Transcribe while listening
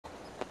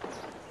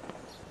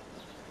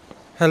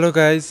Hello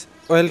guys,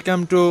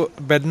 welcome to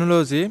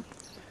Bednology,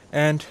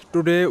 and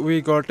today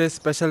we got a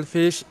special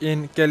fish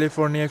in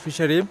California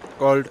fishery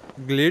called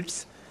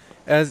GLITZ.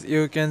 As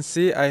you can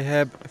see, I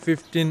have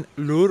 15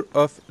 lure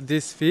of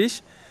this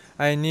fish.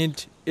 I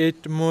need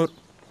 8 more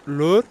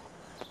lure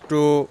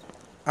to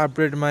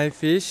upgrade my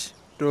fish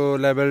to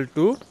level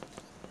 2,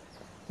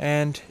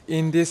 and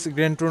in this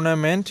grand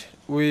tournament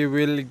we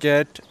will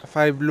get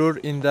 5 lure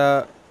in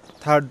the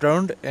third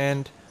round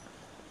and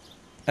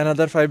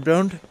another 5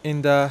 round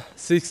in the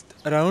sixth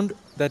round.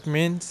 That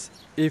means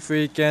if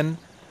we can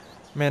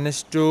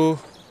manage to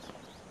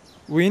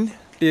win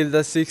till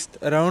the sixth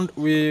round,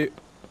 we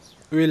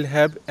will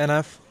have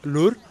enough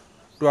lure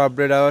to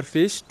upgrade our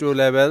fish to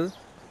level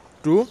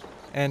 2,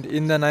 and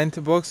in the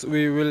ninth box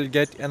we will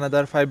get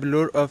another 5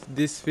 lure of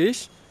this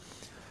fish.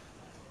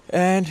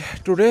 And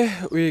today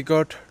we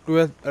got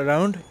 12th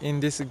round in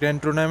this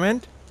grand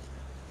tournament,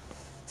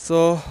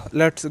 so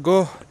let's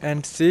go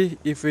and see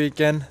if we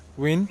can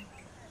win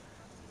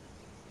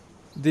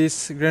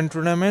this grand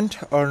tournament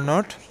or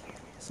not.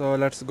 So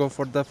let's go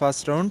for the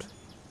first round.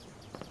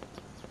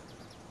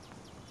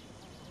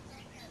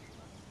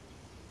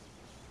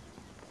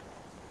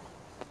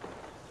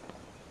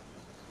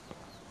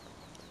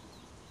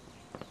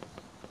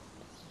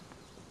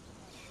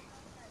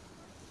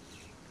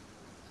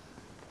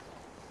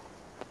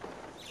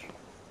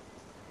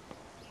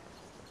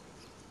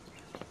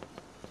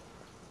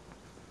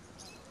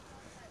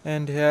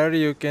 And here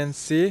you can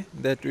see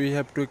that we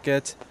have to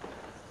catch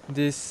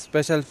this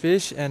special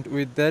fish, and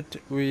with that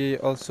we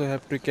also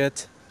have to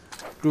catch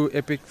 2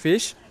 epic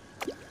fish.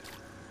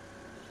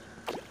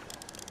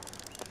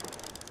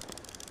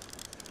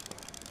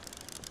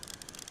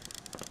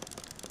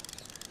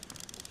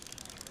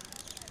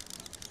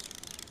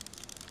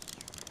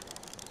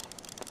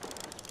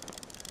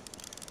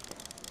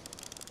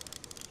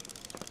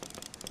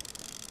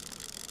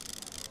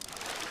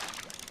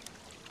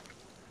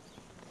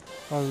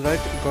 Alright,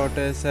 got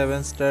a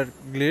 7-star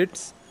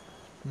glitz.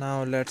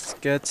 Now let's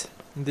catch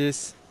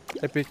this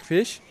epic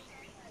fish.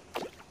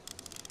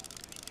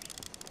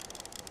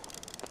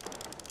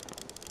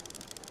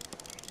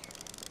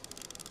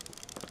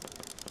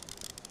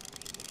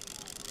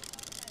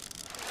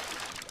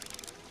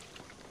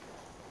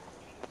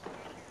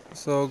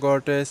 So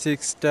got a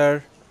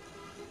 6-star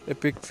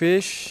epic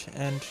fish,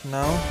 and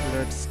now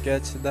let's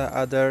catch the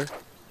other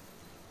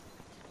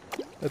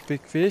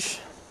epic fish.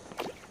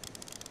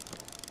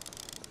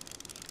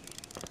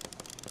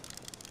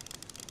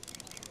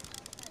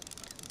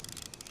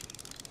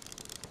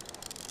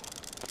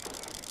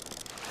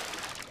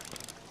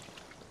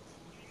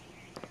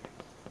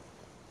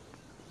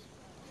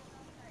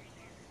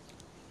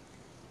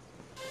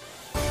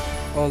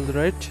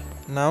 Alright,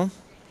 now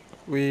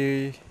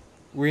we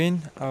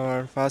win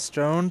our first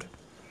round,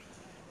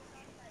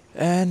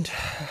 and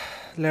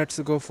let's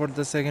go for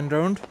the second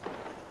round.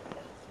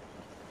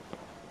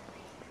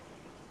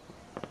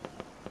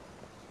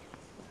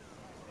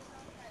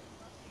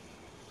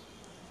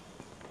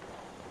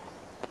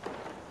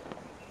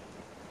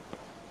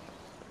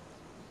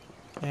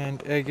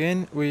 And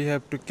again we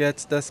have to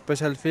catch the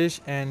special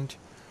fish and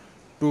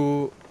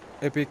 2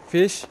 epic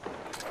fish.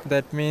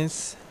 That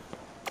means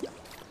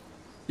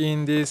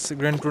in this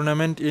grand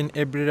tournament, in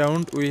every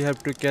round we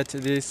have to catch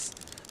this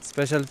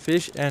special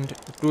fish and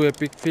 2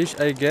 epic fish,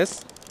 I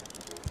guess.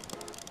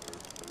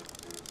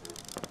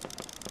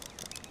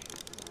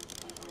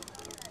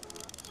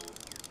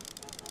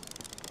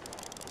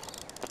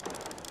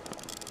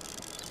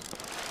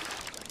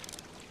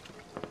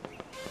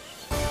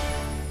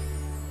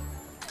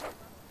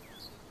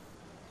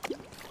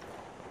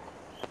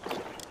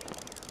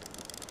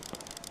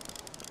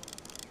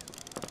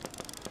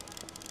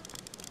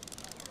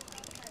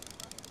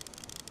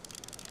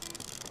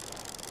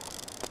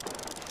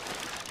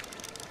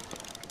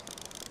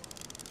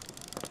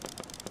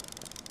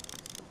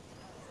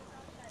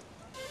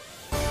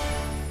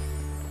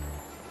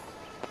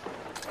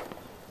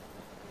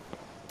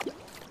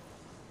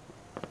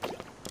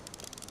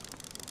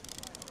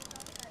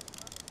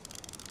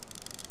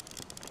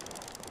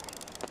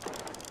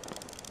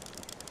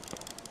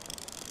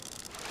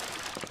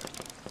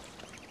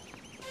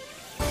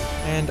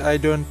 And I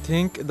don't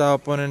think the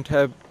opponent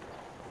have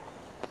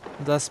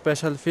the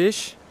special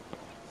fish,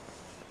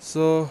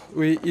 so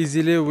we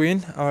easily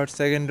win our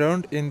second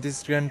round in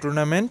this grand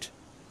tournament.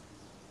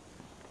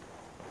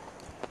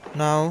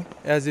 Now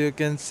as you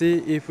can see,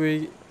 if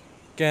we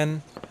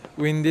can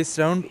win this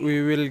round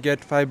we will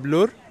get 5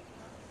 lure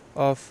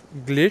of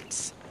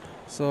glitz,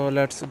 so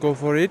let's go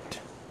for it.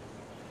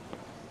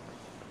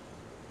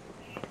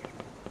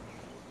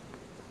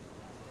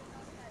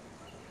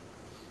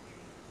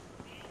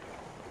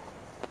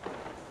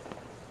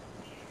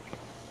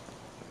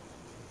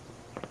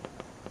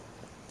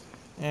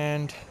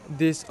 And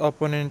this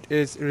opponent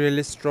is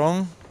really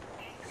strong.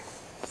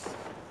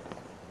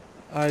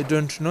 I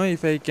don't know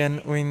if I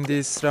can win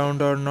this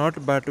round or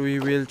not, but we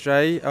will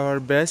try our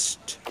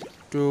best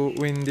to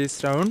win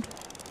this round.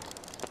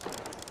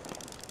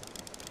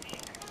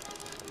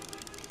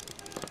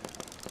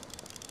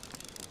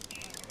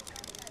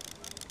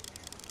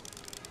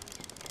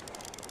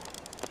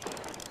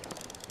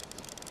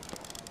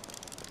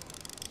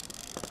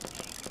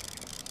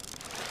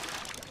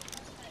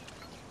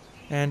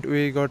 and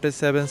we got a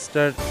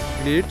 7-star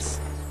GLITZ.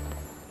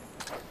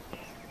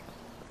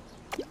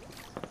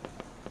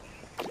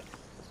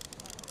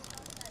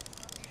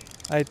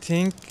 I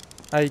think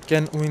I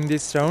can win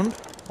this round.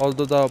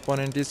 Although the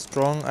opponent is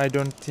strong, I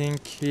don't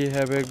think he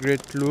have a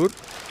great lure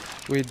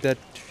with that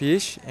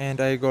fish, and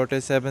I got a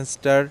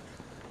 7-star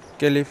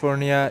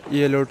California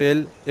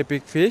yellowtail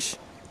epic fish.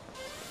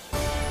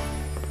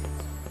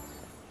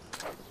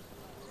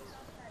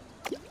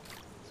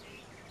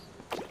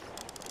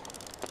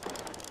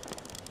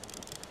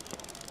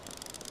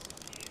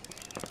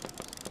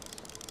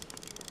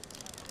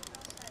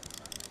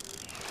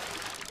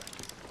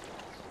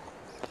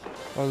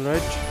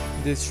 Alright,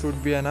 this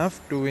should be enough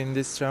to win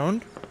this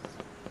round,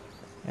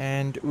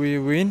 and we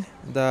win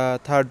the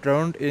third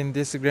round in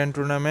this grand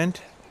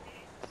tournament.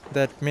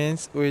 That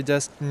means we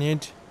just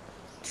need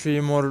 3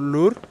 more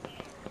lure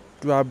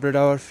to upgrade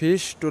our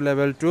fish to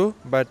level 2,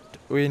 but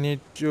we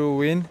need to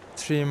win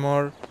 3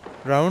 more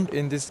round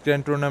in this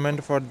grand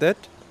tournament for that.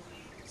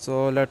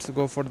 So let's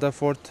go for the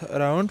fourth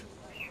round.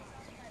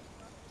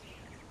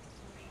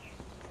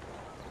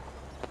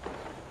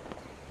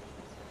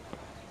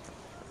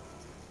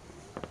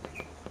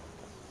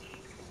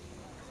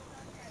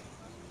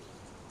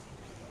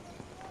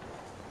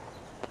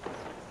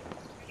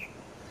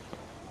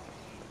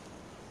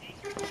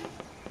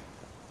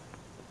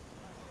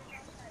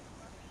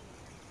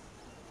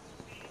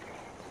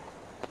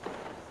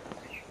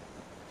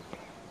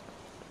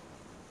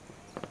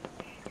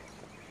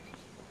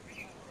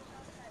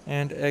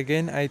 And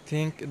again, I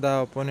think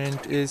the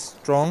opponent is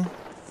strong.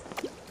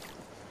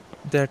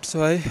 That's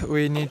why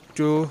we need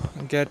to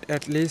get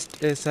at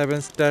least a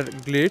 7-star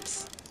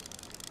GLITZ.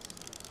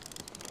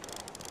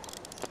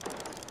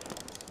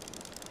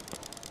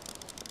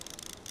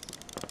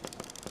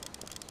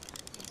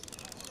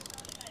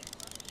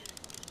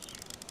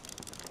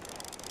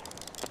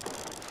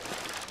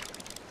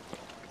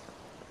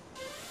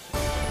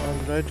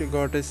 Alright, we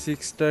got a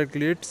 6-star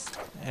GLITZ,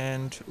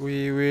 and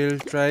we will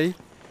try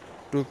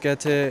to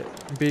catch a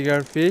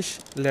bigger fish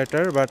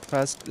later, but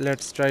first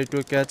let's try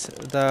to catch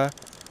the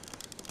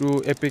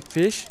 2 epic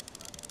fish.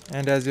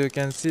 And as you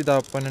can see, the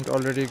opponent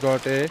already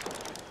got a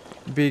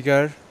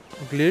bigger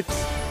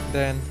GLITZ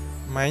than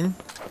mine.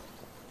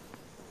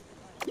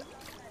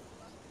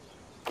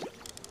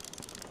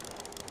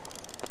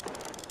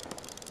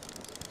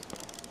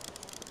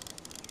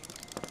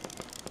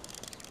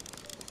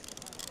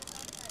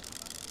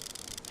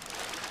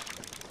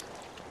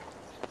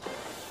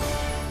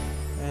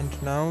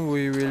 And now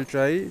we will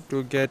try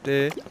to get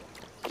a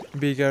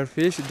bigger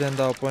fish than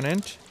the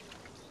opponent.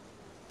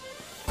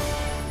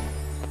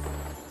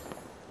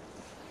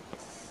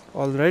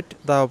 Alright,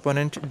 the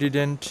opponent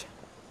didn't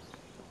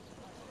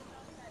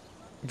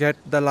get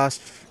the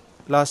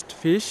last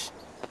fish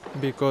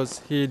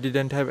because he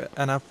didn't have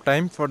enough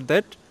time for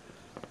that,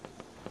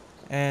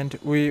 and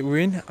we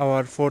win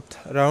our fourth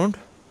round.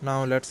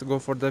 Now let's go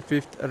for the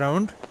fifth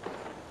round.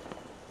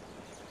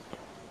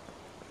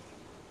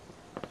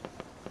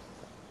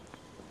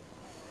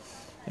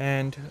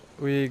 And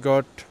we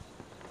got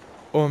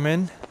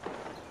Omen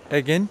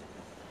again,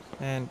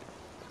 and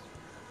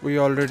we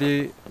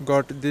already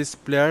got this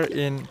player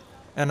in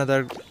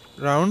another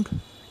round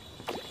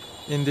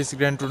in this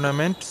grand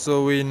tournament,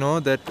 so we know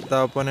that the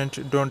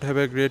opponent don't have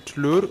a great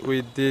lure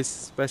with this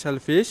special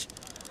fish,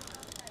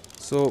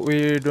 so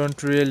we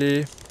don't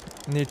really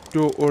need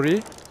to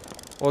worry.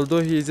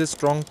 Although he is a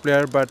strong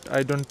player, but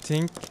I don't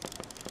think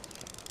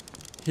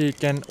he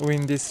can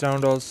win this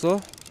round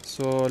also.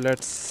 So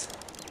let's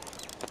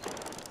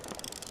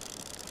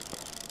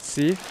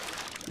see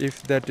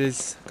if that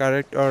is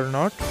correct or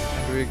not.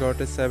 And we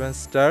got a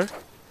 7-star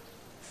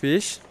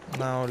fish.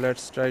 Now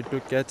let's try to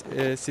catch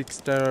a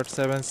 6-star or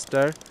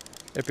 7-star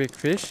epic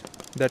fish.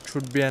 That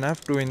should be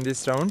enough to win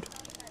this round.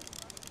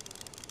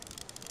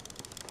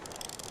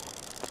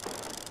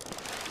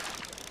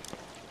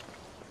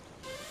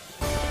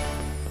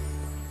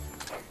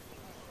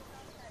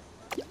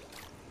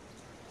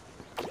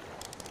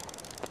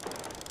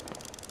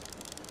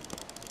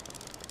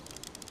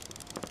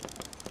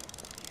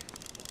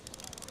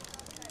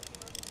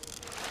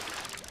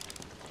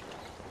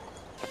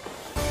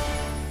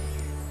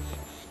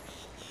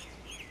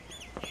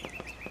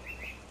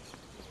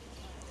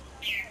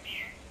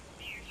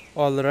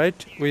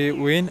 Alright, we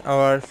win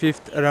our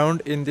fifth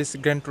round in this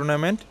grand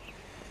tournament,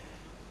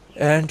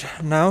 and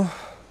now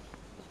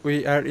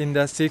we are in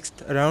the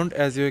sixth round.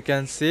 As you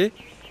can see,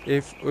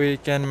 if we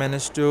can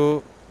manage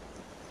to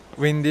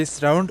win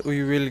this round,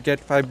 we will get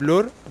 5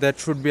 lure. That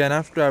should be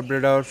enough to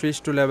upgrade our fish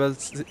to level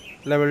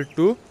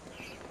 2.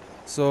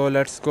 So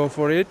let's go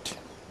for it.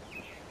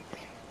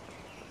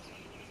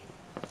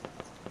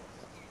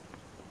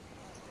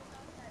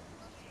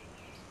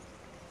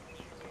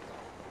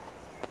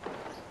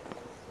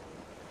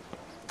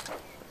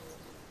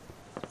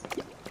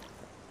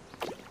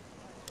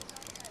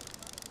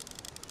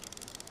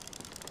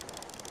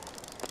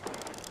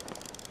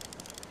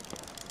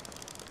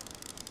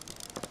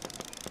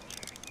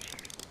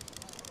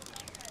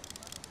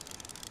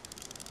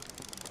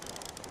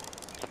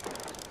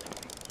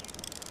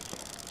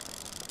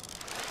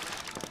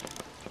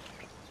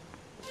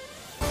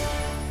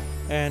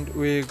 and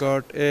we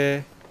got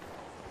a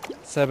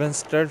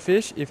 7-star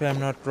fish if I'm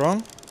not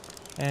wrong,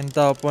 and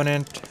the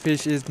opponent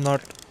fish is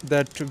not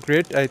that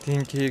great. I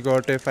think he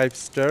got a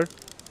 5-star.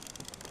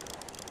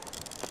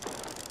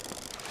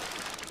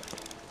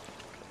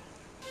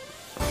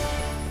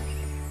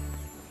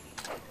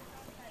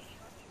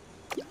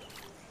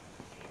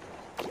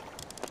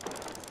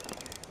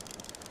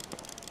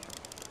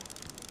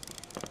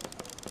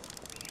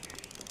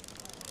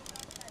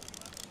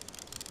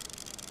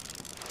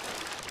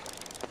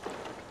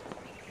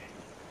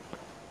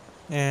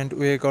 And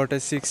we got a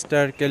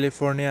 6-star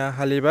California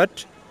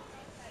halibut.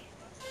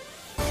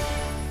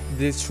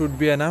 This should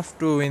be enough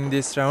to win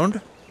this round.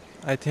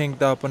 I think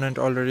the opponent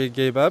already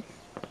gave up.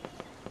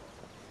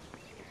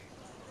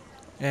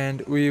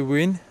 And we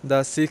win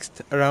the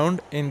 6th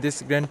round in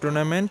this grand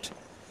tournament.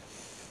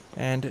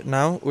 And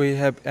now we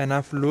have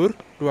enough lure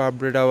to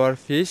upgrade our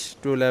fish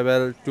to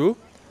level 2.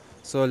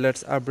 So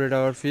let's upgrade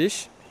our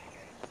fish.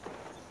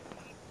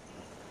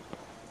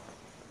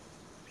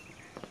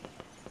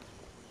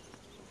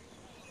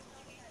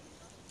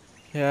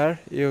 Here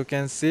you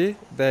can see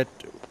that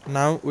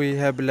now we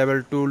have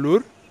level 2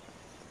 lure,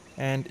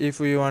 and if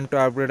we want to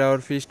upgrade our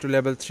fish to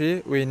level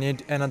 3 we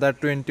need another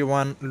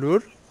 21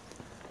 lure,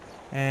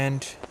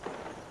 and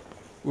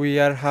we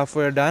are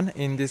halfway done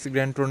in this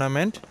grand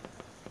tournament.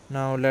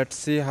 Now let's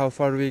see how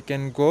far we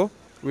can go.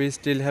 We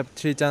still have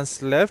 3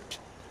 chances left,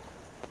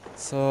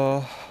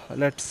 so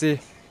let's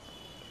see.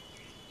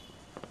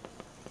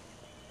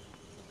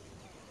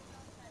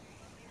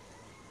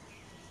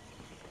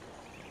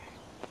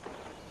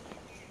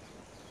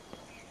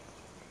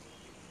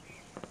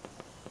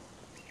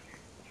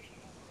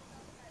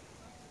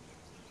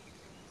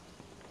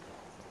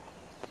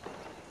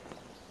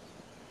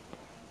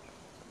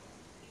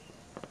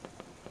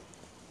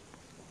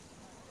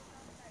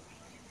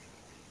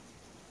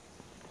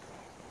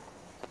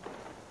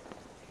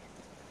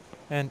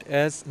 And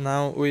as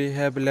now we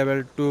have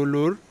level 2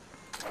 lure,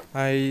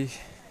 I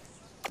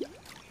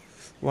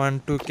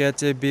want to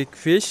catch a big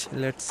fish.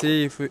 Let's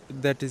see if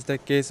that is the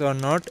case or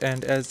not.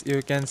 And as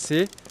you can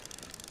see,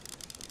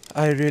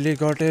 I really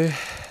got a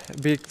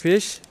big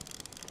fish,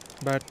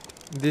 but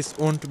this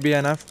won't be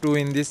enough to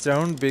win this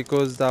round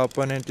because the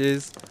opponent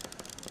is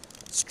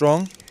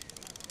strong,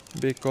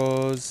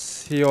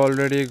 because he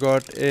already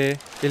got a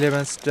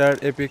 11-star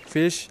epic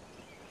fish,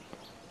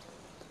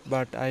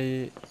 but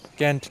I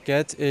can't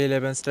catch a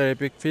 11-star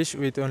epic fish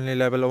with only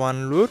level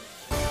 1 lure,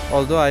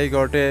 although I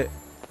got a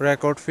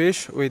record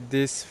fish with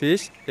this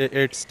fish, a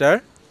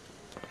 8-star.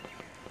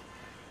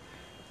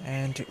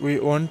 And we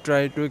won't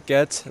try to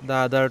catch the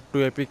other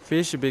 2 epic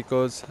fish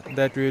because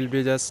that will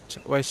be just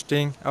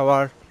wasting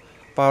our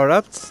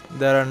power-ups.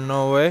 There are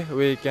no way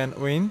we can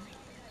win.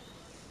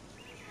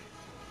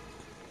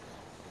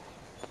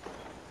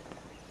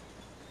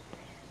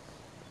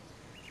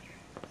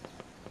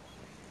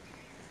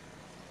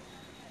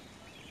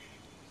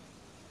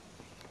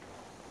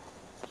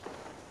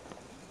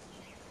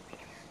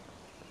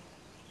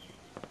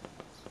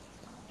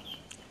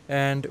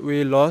 And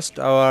we lost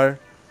our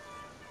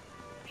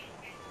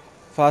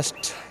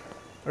first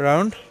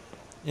round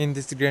in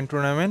this grand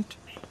tournament.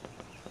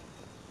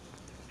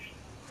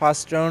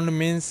 First round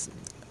means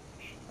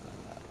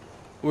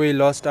we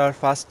lost our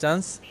first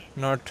chance,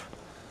 not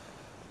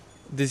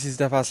this is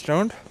the first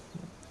round.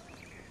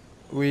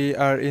 We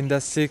are in the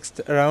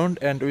 6th round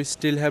and we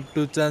still have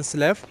 2 chances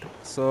left,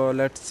 so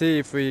let's see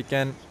if we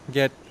can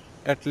get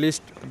at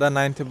least the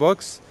 9th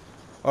box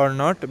or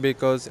not,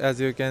 because as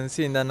you can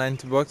see in the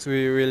 9th box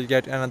we will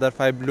get another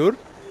 5 lure.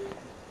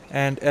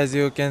 And as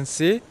you can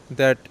see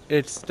that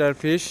 8-star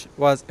fish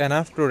was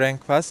enough to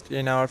rank first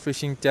in our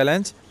fishing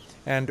challenge,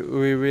 and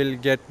we will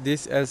get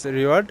this as a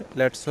reward.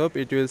 Let's hope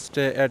it will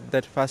stay at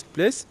that first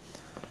place.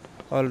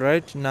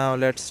 Alright, now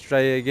let's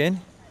try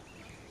again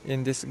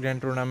in this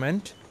grand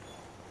tournament.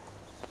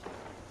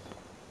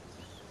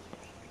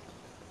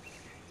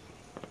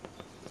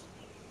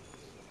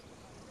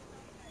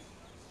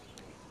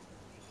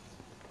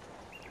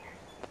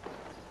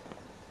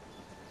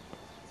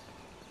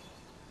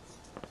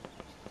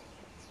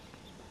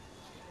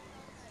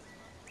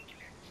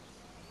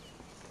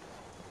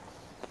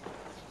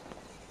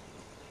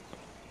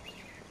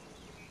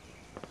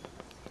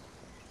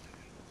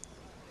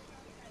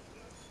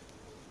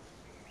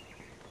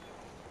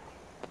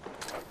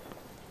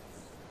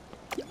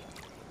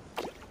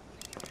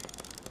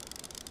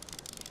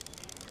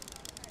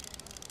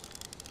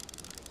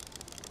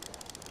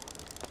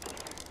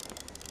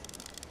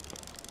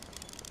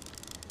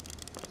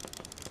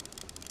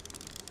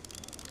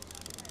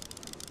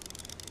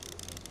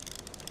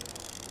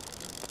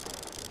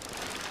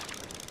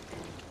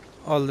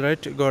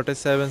 Alright, got a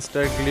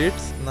 7-star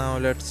GLITZ. Now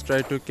let's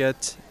try to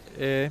catch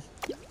a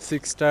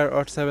 6-star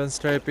or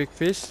 7-star epic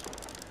fish.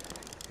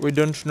 We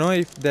don't know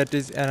if that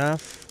is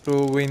enough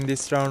to win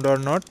this round or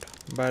not,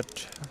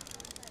 but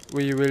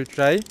we will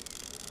try.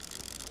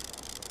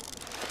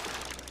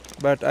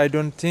 But I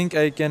don't think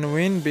I can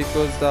win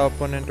because the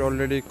opponent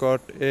already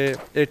caught a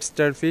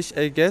 8-star fish,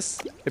 I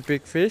guess,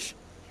 epic fish.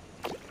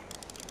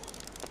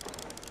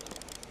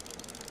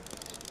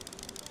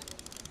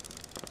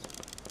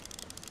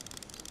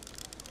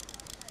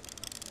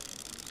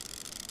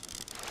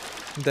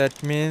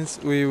 that means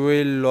we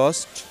will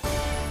lost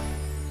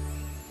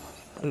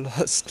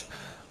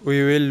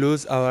we will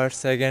lose our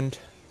second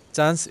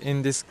chance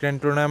in this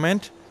grand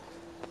tournament,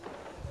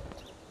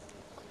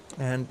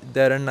 and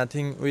there are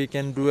nothing we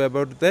can do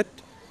about that.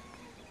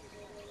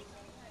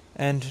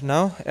 And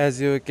now,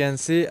 as you can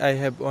see, I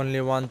have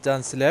only one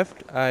chance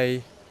left.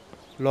 I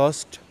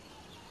lost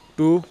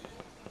two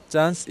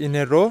chance in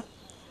a row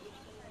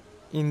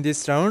in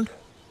this round,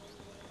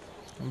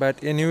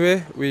 but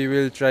anyway, we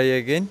will try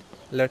again.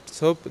 Let's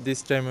hope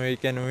this time we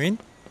can win.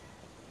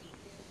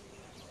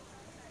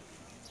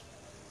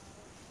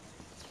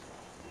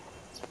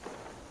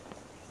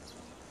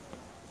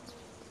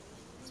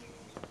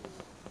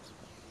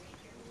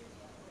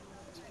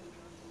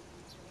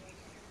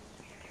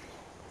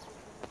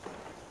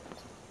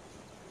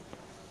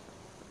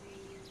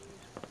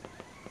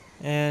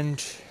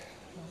 And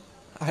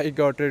I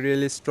got a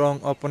really strong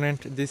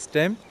opponent this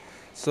time,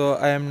 so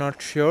I am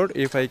not sure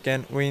if I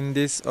can win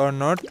this or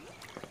not.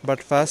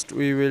 But first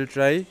we will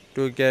try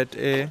to get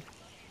a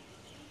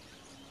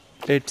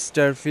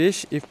 8-star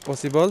fish if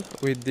possible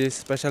with this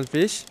special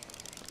fish.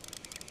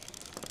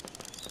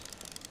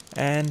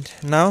 And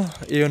now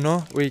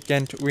we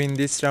can't win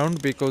this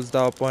round because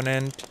the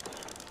opponent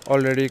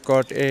already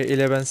got a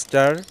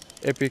 11-star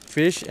epic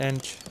fish,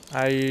 and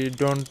I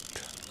don't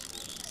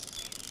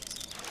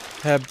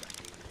have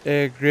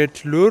a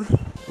great lure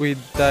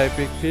with the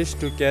epic fish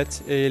to catch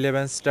a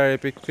 11-star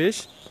epic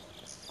fish.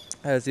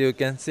 As you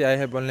can see, I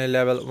have only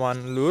level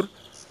 1 lure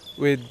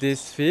with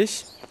this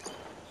fish,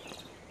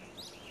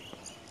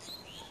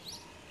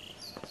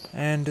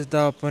 and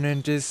the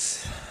opponent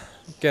is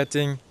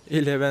catching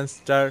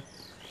 11-star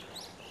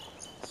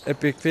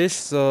epic fish,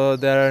 so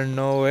there are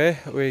no way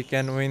we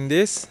can win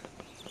this.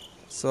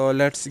 So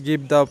let's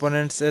give the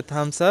opponents a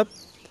thumbs up.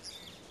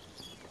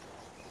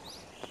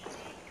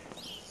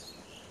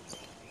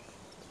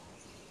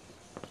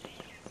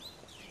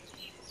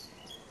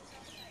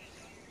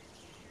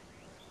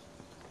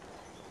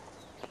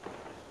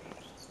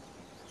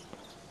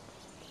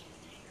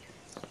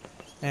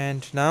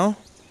 And now,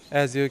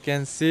 as you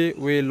can see,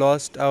 we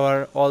lost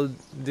our all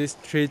these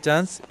 3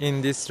 chance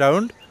in this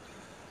round.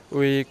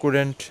 We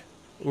couldn't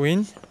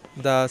win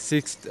the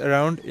 6th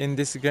round in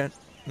this grand,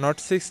 not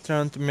 6th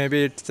round,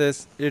 maybe it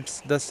says it's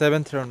the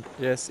 7th round.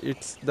 Yes,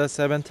 it's the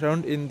 7th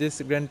round in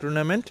this grand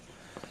tournament.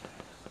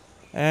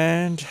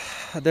 And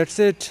that's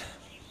it.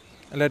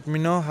 Let me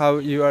know how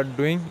you are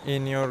doing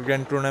in your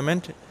grand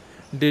tournament.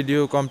 Did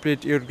you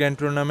complete your grand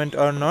tournament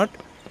or not,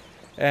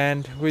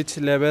 and which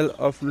level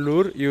of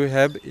lure you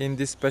have in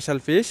this special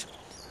fish.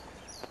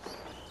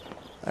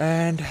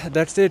 And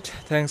that's it.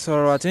 Thanks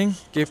for watching.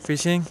 Keep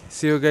fishing.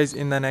 See you guys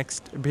in the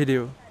next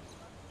video.